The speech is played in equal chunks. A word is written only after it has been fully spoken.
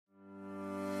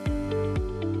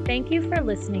Thank you for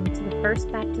listening to the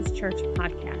First Baptist Church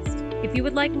podcast. If you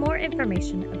would like more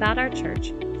information about our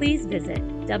church, please visit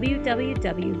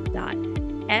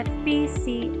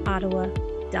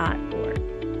www.fbcottawa.org.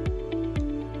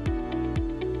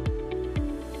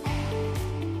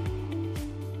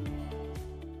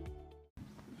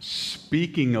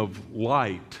 Speaking of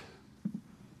light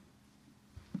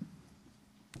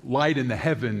in the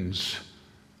heavens,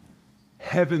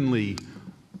 heavenly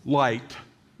light.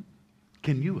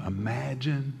 Can you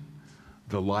imagine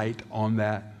the light on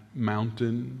that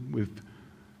mountain with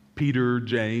Peter,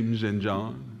 James, and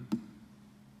John?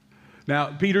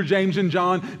 Now, Peter, James, and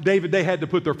John, David, they had to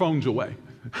put their phones away.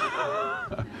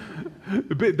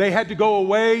 They had to go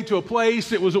away to a place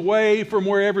that was away from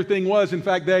where everything was. In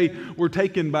fact, they were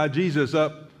taken by Jesus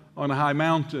up on a high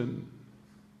mountain,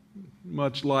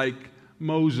 much like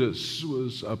Moses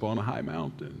was up on a high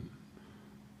mountain.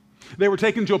 They were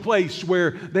taken to a place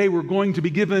where they were going to be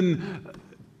given,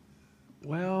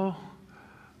 a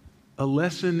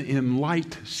lesson in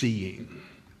light seeing.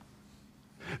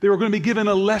 They were going to be given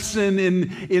a lesson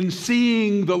in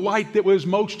seeing the light that was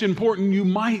most important. You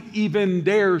might even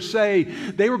dare say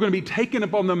they were going to be taken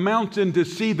up on the mountain to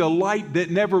see the light that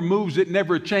never moves, it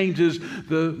never changes,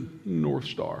 the North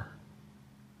Star.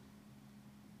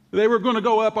 They were going to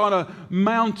go up on a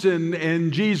mountain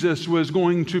and Jesus was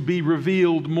going to be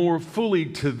revealed more fully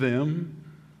to them.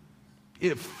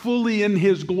 Fully in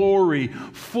His glory,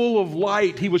 full of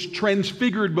light. He was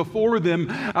transfigured before them.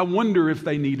 I wonder if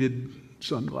they needed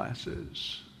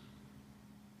sunglasses.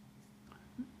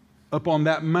 Up on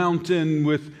that mountain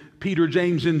with Peter,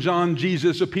 James, and John,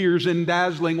 Jesus appears in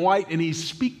dazzling white and He's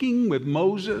speaking with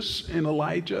Moses and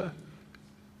Elijah.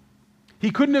 He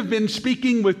couldn't have been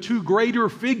speaking with two greater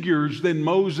figures than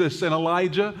Moses and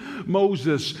Elijah.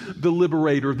 Moses, the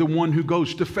liberator, the one who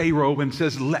goes to Pharaoh and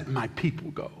says, "Let my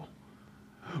people go."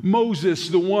 Moses,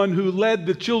 the one who led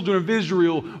the children of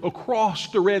Israel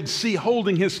across the Red Sea,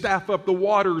 holding his staff up, the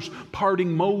waters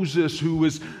parting. Moses, who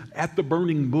was at the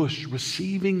burning bush,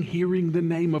 hearing the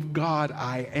name of God,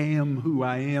 "I am who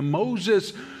I am."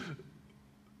 Moses,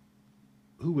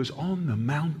 who was on the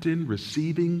mountain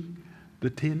receiving the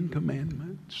 10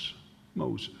 Commandments.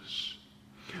 Moses,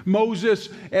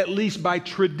 at least by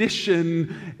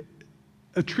tradition,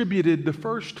 attributed the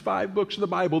first 5 books of the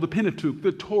Bible, the Pentateuch,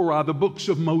 the Torah, the books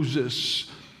of Moses.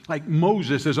 Like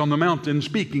Moses is on the mountain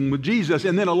speaking with Jesus.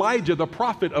 And then Elijah, the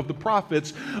prophet of the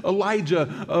prophets,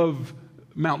 Elijah of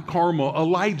Mount Carmel,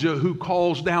 Elijah who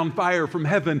calls down fire from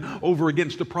heaven over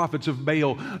against the prophets of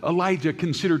Baal. Elijah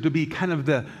considered to be kind of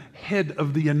the head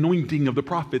of the anointing of the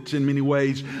prophets in many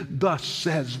ways. Thus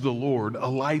says the Lord.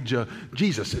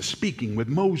 Jesus is speaking with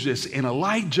Moses and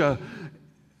Elijah.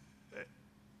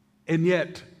 And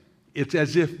yet, it's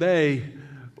as if they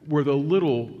were the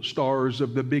little stars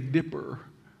of the Big Dipper.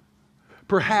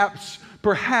 Perhaps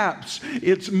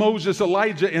it's Moses,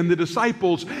 Elijah, and the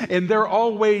disciples, and they're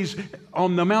always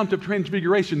on the Mount of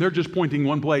Transfiguration. They're just pointing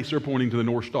one place. They're pointing to the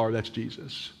North Star. That's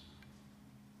Jesus.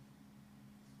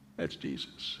 That's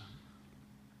Jesus.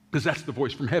 Because that's the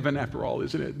voice from heaven after all,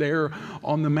 isn't it? There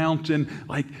on the mountain,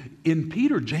 like in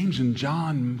Peter, James, and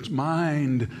John's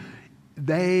mind,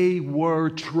 they were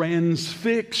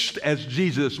transfixed as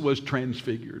Jesus was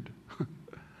transfigured.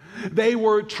 They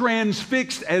were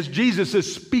transfixed as Jesus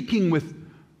is speaking with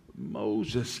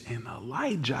Moses and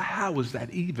Elijah. How is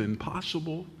that even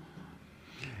possible?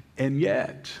 And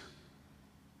yet,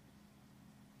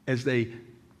 as they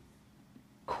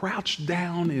crouched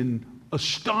down in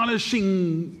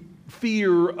astonishing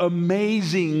fear,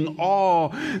 amazing awe,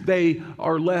 they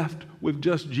are left with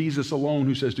just Jesus alone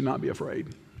who says, "Do not be afraid."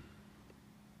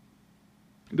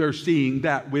 They're seeing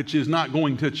that which is not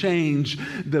going to change,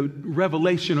 the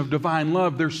revelation of divine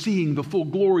love. They're seeing the full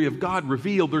glory of God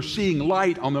revealed. They're seeing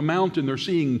light on the mountain. They're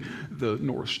seeing the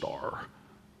North Star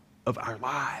of our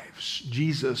lives.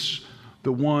 Jesus,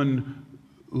 the one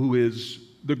who is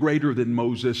the greater than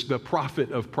Moses, the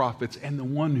prophet of prophets, and the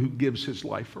one who gives his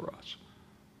life for us.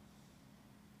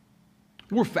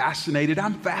 We're fascinated.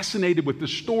 I'm fascinated with the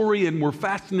story, and we're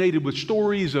fascinated with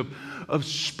stories of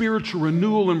spiritual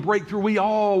renewal and breakthrough. We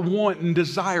all want and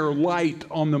desire light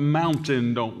on the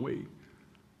mountain, don't we?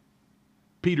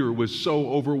 Peter was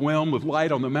so overwhelmed with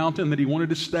light on the mountain that he wanted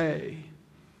to stay.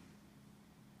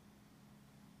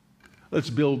 Let's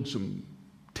build some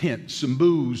tents, some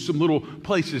booths, some little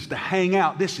places to hang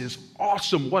out. This is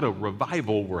awesome. What a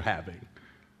revival we're having.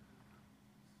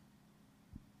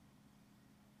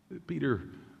 Peter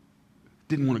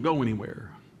didn't want to go anywhere.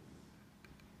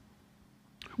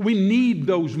 We need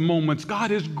those moments. God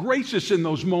is gracious in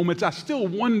those moments. I still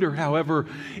wonder, however,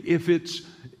 if it's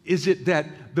Is it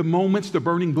that the moments, the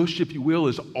burning bush, if you will,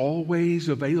 is always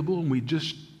available and we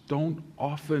just don't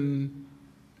often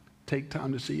take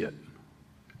time to see it?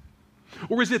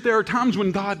 Or is it there are times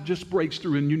when God just breaks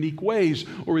through in unique ways?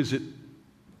 Or is it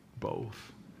both?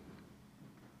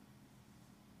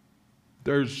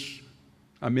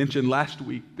 I mentioned last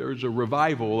week, there's a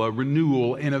revival, a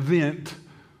renewal, an event.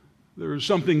 There's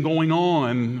something going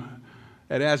on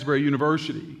at Asbury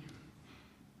University.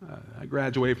 I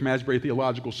graduated from Asbury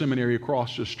Theological Seminary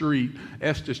across the street.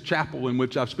 Estes Chapel, in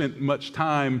which I've spent much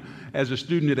time as a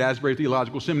student at Asbury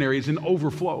Theological Seminary, is an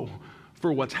overflow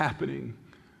for what's happening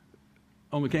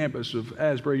on the campus of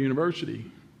Asbury University.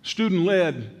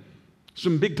 Student-led.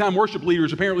 Some big-time worship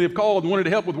leaders apparently have called and wanted to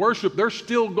help with worship. They're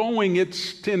still going.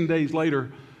 It's 10 days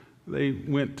later. They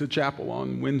went to chapel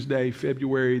on Wednesday,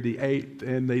 February the 8th,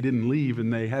 and they didn't leave,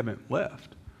 and they haven't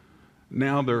left.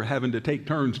 Now they're having to take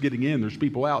turns getting in. There's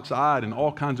people outside and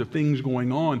all kinds of things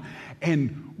going on.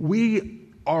 And we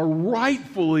are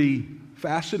rightfully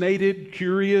fascinated,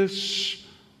 curious,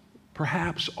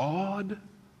 perhaps awed.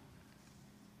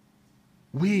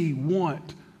 We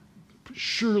want,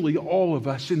 surely all of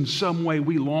us in some way,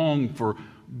 we long for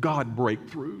God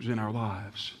breakthroughs in our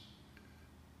lives.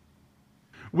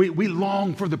 We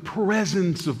long for the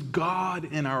presence of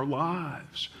God in our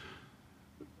lives.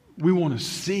 We want to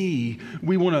see,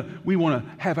 we want to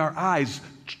have our eyes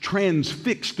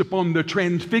transfixed upon the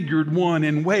transfigured one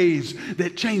in ways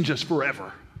that change us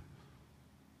forever.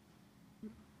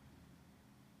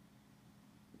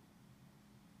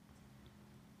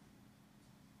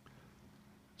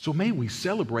 So may we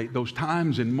celebrate those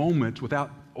times and moments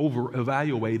without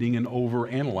over-evaluating and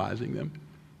over-analyzing them.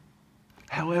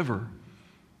 However,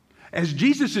 as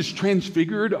Jesus is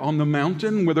transfigured on the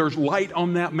mountain, where there's light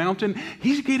on that mountain,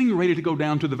 he's getting ready to go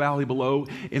down to the valley below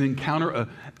and encounter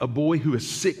a boy who is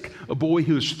sick, a boy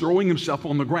who is throwing himself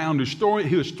on the ground,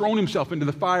 who has thrown himself into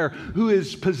the fire, who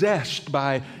is possessed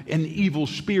by an evil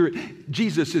spirit.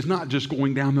 Jesus is not just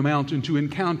going down the mountain to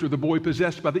encounter the boy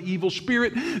possessed by the evil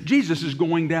spirit. Jesus is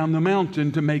going down the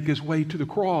mountain to make his way to the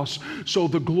cross. So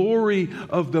the glory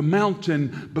of the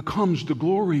mountain becomes the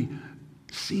glory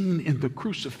seen in the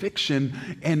crucifixion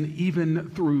and even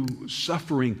through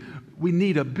suffering. We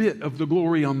need a bit of the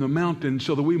glory on the mountain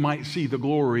so that we might see the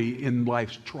glory in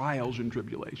life's trials and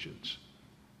tribulations.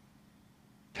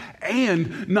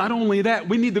 And not only that,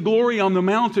 we need the glory on the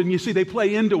mountain. You see, they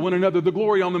play into one another. The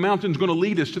glory on the mountain is going to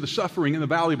lead us to the suffering in the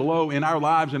valley below in our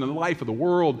lives and in the life of the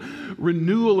world.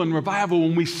 Renewal and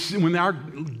revival, when our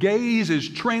gaze is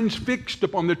transfixed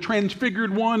upon the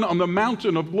transfigured one on the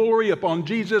mountain of glory upon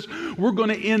Jesus, we're going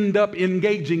to end up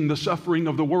engaging the suffering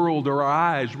of the world, or our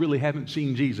eyes really haven't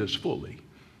seen Jesus fully.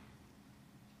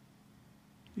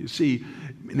 You see,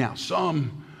 now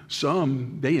some,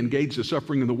 they engage the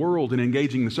suffering of the world, and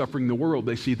engaging the suffering of the world,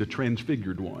 they see the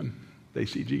transfigured one. They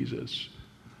see Jesus.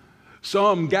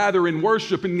 Some gather in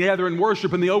worship, and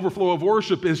the overflow of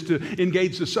worship is to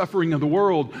engage the suffering of the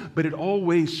world, but it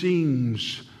always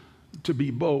seems to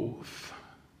be both.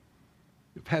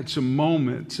 I've had some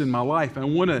moments in my life, and I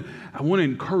want to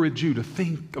encourage you to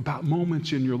think about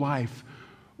moments in your life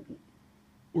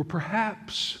where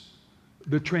perhaps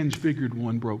the transfigured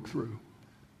one broke through,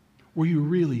 where you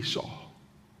really saw.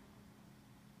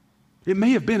 It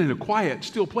may have been in a quiet,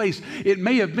 still place. It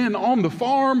may have been on the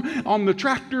farm, on the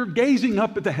tractor, gazing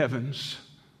up at the heavens.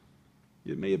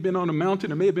 It may have been on a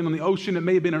mountain. It may have been on the ocean. It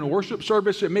may have been in a worship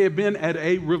service. It may have been at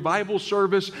a revival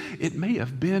service. It may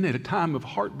have been at a time of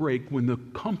heartbreak when the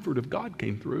comfort of God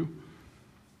came through.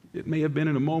 It may have been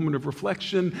in a moment of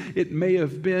reflection. It may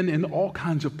have been in all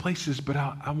kinds of places, but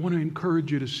I want to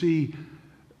encourage you to see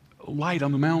light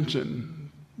on the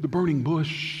mountain, the burning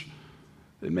bush.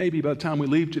 And maybe by the time we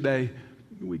leave today,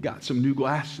 we got some new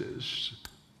glasses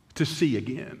to see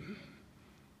again.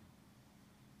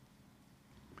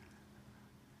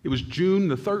 It was June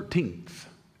the 13th,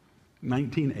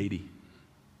 1980.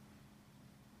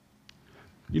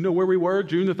 You know where we were,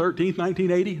 June the 13th,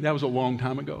 1980? That was a long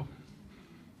time ago.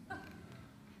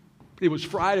 It was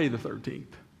Friday the 13th.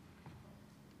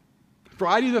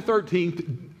 Friday the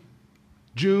 13th,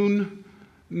 June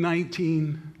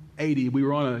 1980. We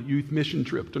were on a youth mission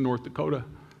trip to North Dakota.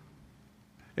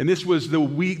 And this was the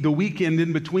weekend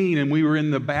in between, and we were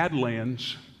in the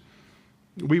Badlands.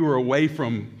 We were away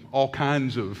from all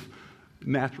kinds of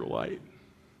natural light.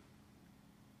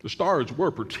 The stars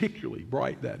were particularly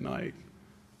bright that night.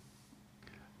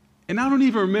 And I don't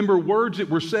even remember words that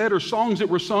were said or songs that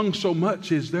were sung so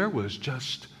much as there was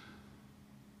just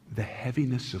the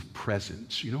heaviness of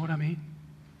presence. You know what I mean?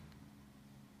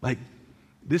 Like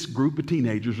this group of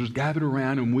teenagers was gathered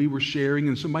around and we were sharing,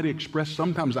 and somebody expressed,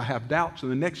 sometimes I have doubts,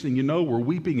 and the next thing you know, we're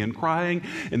weeping and crying,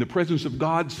 and the presence of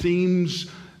God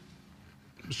seems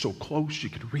so close you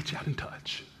could reach out and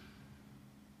touch.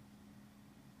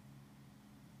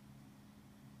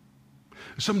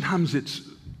 Sometimes it's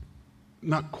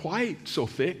not quite so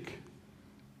thick.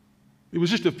 It was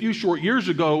just a few short years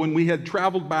ago when we had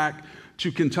traveled back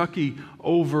to Kentucky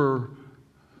over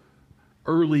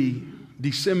early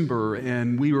December,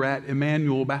 and we were at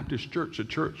Emmanuel Baptist Church, a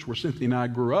church where Cynthia and I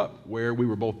grew up, where we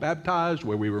were both baptized,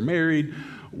 where we were married,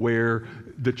 where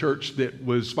the church that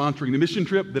was sponsoring the mission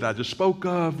trip that I just spoke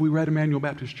of, we were at Emmanuel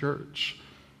Baptist Church.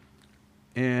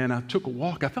 And I took a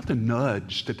walk. I felt a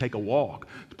nudge to take a walk.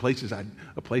 A place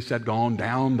I'd gone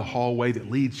down the hallway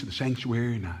that leads to the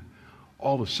sanctuary, and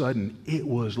all of a sudden, it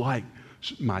was like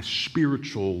my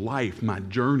spiritual life, my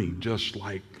journey, just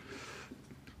like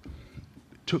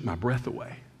took my breath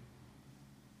away.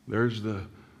 There's the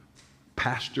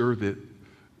pastor that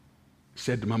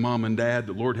said to my mom and dad,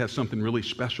 the Lord has something really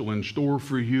special in store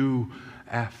for you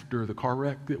after the car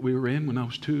wreck that we were in when I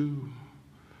was 2.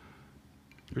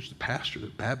 There's the pastor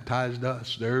that baptized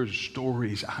us. There's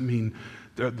stories. I mean,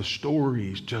 the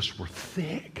stories just were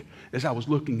thick as I was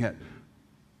looking at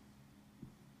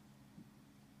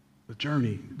the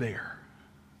journey there.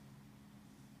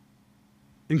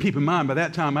 And keep in mind, by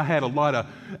that time, I had a lot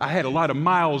of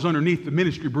miles underneath the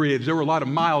ministry bridge. There were a lot of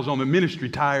miles on the ministry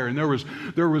tire, and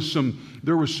there was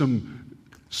some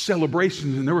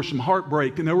celebrations, and there was some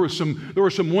heartbreak, and there were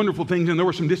some wonderful things, and there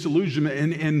was some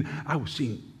disillusionment, and I was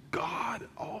seeing God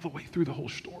all the way through the whole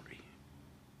story.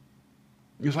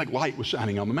 It was like light was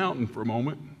shining on the mountain for a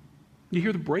moment. You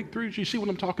hear the breakthroughs? You see what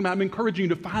I'm talking about? I'm encouraging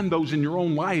you to find those in your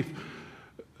own life.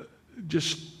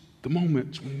 Just the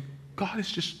moments when God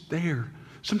is just there.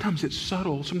 Sometimes it's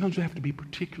subtle. Sometimes we have to be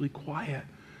particularly quiet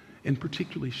and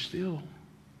particularly still.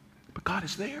 But God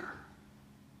is there.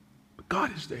 But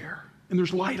God is there. And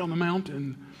there's light on the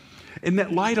mountain. And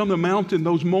that light on the mountain,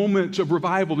 those moments of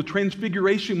revival, the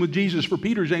transfiguration with Jesus for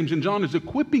Peter, James, and John is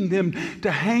equipping them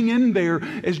to hang in there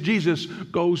as Jesus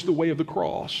goes the way of the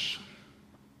cross.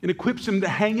 It equips them to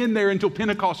hang in there until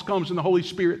Pentecost comes and the Holy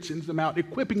Spirit sends them out,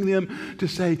 equipping them to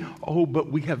say, oh,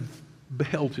 but we have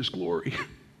beheld His glory.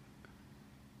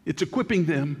 It's equipping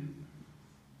them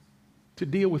to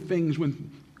deal with things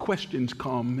when questions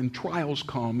come and trials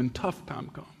come and tough time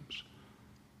comes.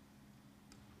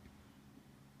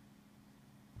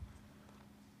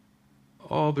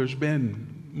 Oh, there's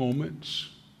been moments.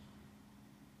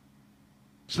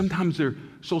 Sometimes they're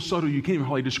so subtle you can't even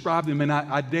hardly describe them, and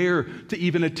I dare to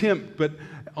even attempt, but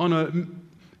on a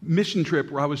mission trip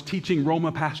where I was teaching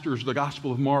Roma pastors the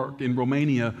Gospel of Mark in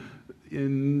Romania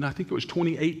in, I think it was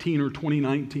 2018 or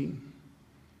 2019.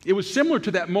 It was similar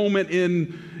to that moment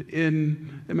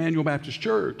in Emmanuel Baptist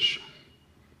Church.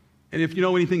 And if you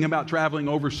know anything about traveling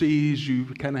overseas, you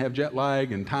kind of have jet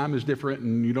lag and time is different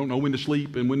and you don't know when to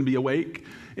sleep and when to be awake.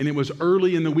 And it was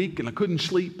early in the week and I couldn't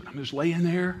sleep. And I'm just laying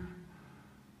there.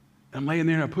 I'm laying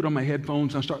there and I put on my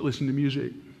headphones and I start listening to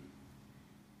music.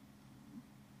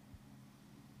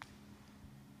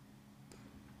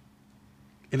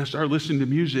 And I started listening to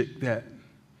music that,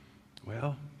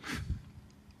 well,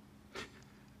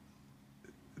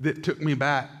 that took me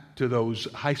back to those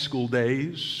high school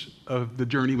days of the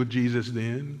journey with Jesus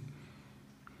then.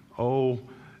 Oh,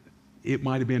 it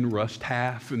might have been Rust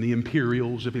Half and the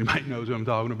Imperials, if anybody knows what I'm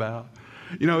talking about.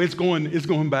 You know, it's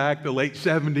going back the late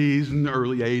 70s and the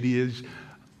early 80s.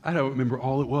 I don't remember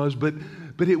all it was, but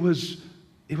it was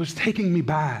taking me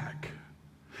back.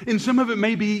 And some of it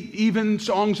may be even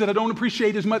songs that I don't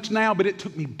appreciate as much now, but it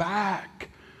took me back.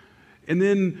 And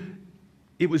then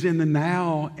it was in the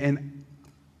now, and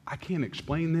I can't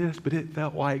explain this, but it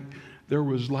felt like there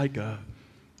was like a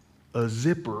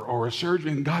zipper or a surge,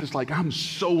 and God is like, I'm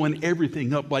sewing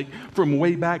everything up, like from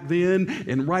way back then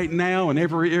and right now and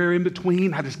every area in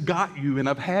between. I just got you and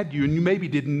I've had you, and you maybe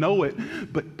didn't know it,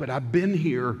 but I've been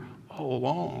here all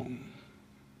along.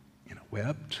 And I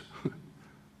wept,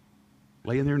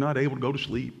 laying there not able to go to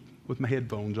sleep with my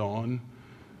headphones on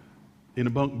in a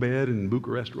bunk bed in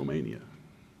Bucharest, Romania.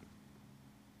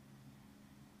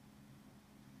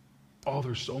 Oh,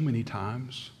 there's so many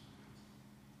times,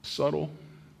 subtle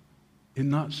and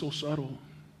not so subtle.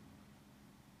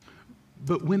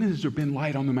 But when has there been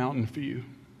light on the mountain for you?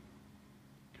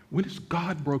 When has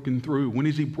God broken through? When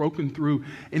has He broken through?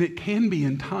 And it can be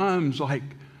in times like,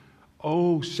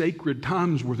 oh, sacred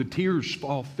times where the tears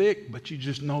fall thick, but you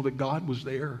just know that God was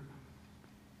there.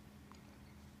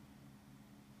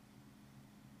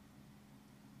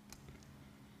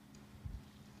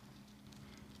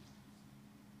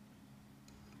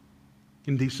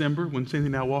 In December, when Cindy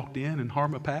and I walked in and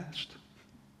Harma passed,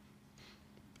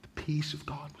 the peace of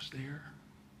God was there.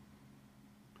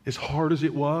 As hard as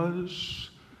it was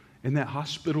in that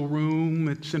hospital room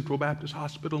at Central Baptist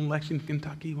Hospital in Lexington,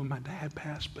 Kentucky when my dad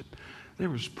passed, but there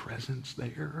was presence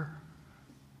there.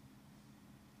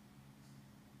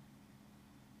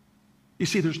 You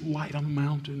see, there's light on the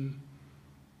mountain.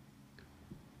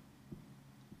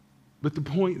 But the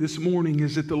point this morning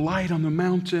is that the light on the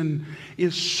mountain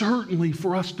is certainly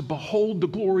for us to behold the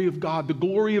glory of God, the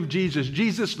glory of Jesus.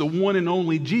 Jesus, the one and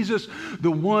only. Jesus, the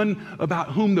one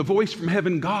about whom the voice from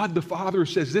heaven, God the Father,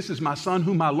 says, "This is my Son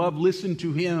whom I love. Listen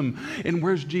to him." And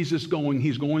where's Jesus going?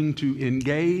 He's going to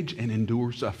engage and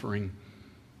endure suffering.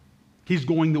 He's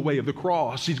going the way of the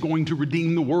cross. He's going to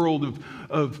redeem the world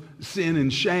of sin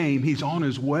and shame. He's on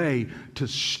his way to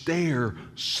stare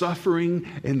suffering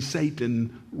and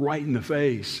Satan right in the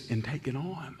face and take it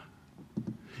on.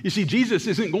 You see, Jesus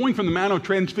isn't going from the Mount of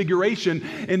Transfiguration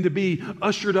and to be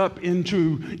ushered up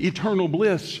into eternal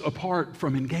bliss apart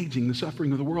from engaging the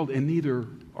suffering of the world, and neither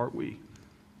are we.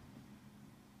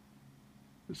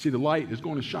 See, the light is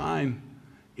going to shine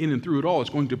in and through it all. It's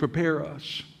going to prepare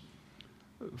us.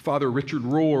 Father Richard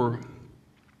Rohr,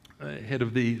 head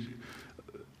of the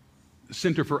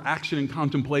Center for Action and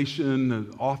Contemplation,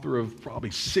 the author of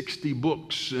probably 60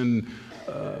 books and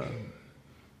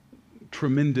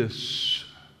tremendous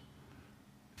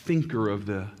thinker of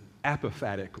the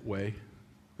apophatic way.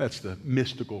 That's the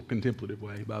mystical, contemplative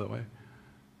way, by the way.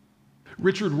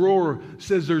 Richard Rohr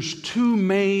says there's two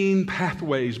main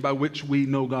pathways by which we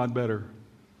know God better.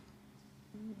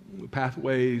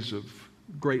 Pathways of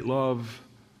great love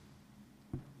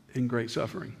and great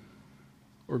suffering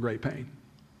or great pain.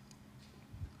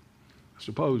 I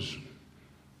suppose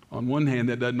on one hand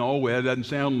that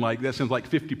sounds like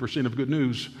 50% of good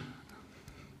news.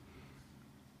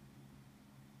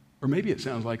 Or maybe it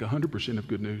sounds like 100% of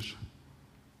good news.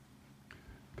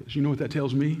 Because you know what that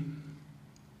tells me?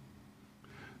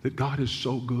 That God is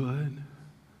so good,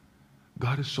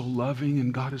 God is so loving,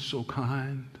 and God is so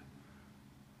kind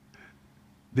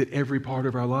that every part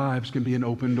of our lives can be an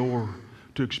open door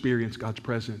to experience God's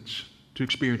presence, to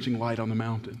experiencing light on the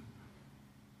mountain.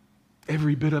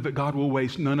 Every bit of it God will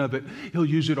waste, none of it. He'll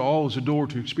use it all as a door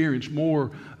to experience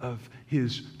more of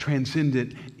his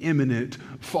transcendent, imminent,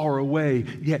 far away,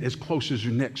 yet as close as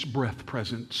your next breath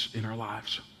presence in our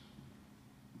lives.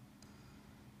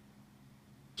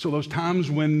 So those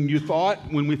times when we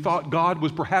thought God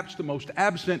was perhaps the most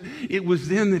absent, it was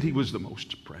then that he was the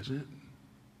most present.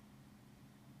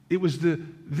 It was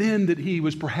then that he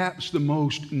was perhaps the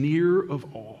most near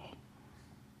of all.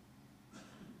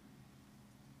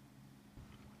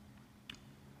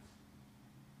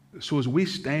 So as we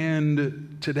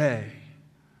stand today,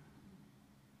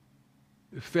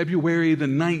 February the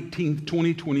 19th,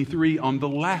 2023, on the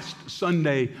last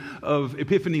Sunday of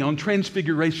Epiphany, on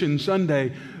Transfiguration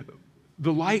Sunday,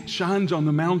 the light shines on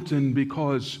the mountain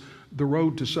because the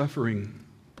road to suffering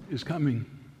is coming.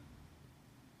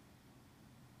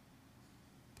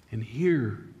 And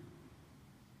here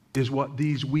is what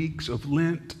these weeks of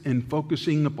Lent and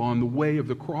focusing upon the way of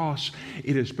the cross,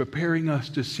 it is preparing us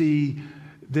to see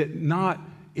that not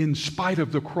in spite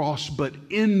of the cross, but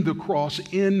in the cross,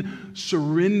 in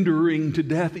surrendering to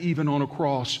death even on a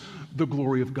cross, the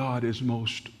glory of God is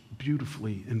most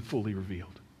beautifully and fully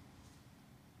revealed.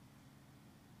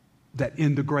 That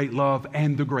in the great love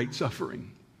and the great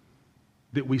suffering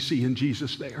that we see in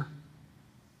Jesus there,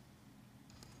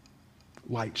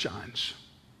 light shines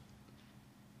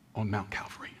on Mount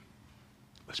Calvary.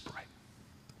 Let's pray.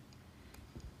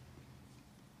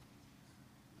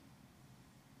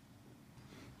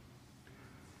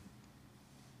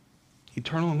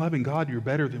 Eternal and loving God, you're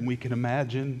better than we can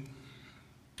imagine.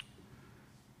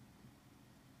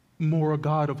 More a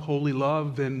God of holy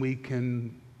love than we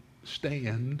can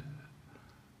stand.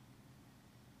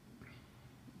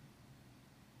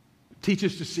 Teach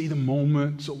us to see the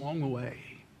moments along the way.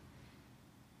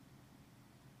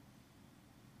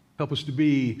 Help us to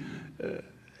be,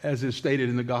 as is stated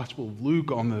in the Gospel of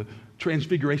Luke on the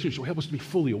Transfiguration show, help us to be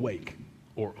fully awake,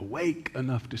 or awake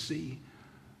enough to see.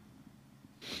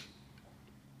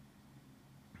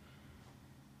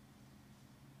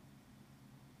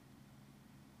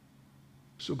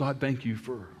 So God, thank you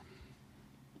for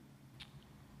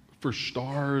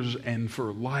stars and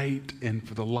for light and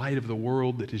for the light of the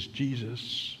world that is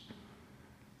Jesus.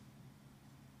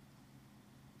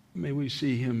 May we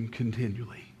see him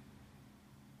continually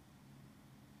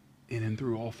in and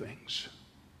through all things.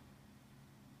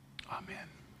 Amen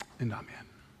and amen.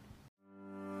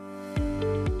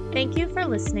 Thank you for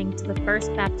listening to the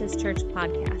First Baptist Church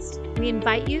podcast. We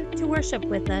invite you to worship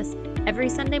with us every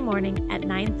Sunday morning at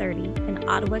 9:30 in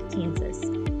Ottawa, Kansas.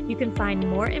 You can find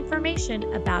more information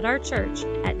about our church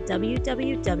at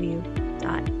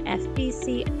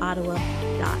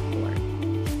www.fbcottawa.org.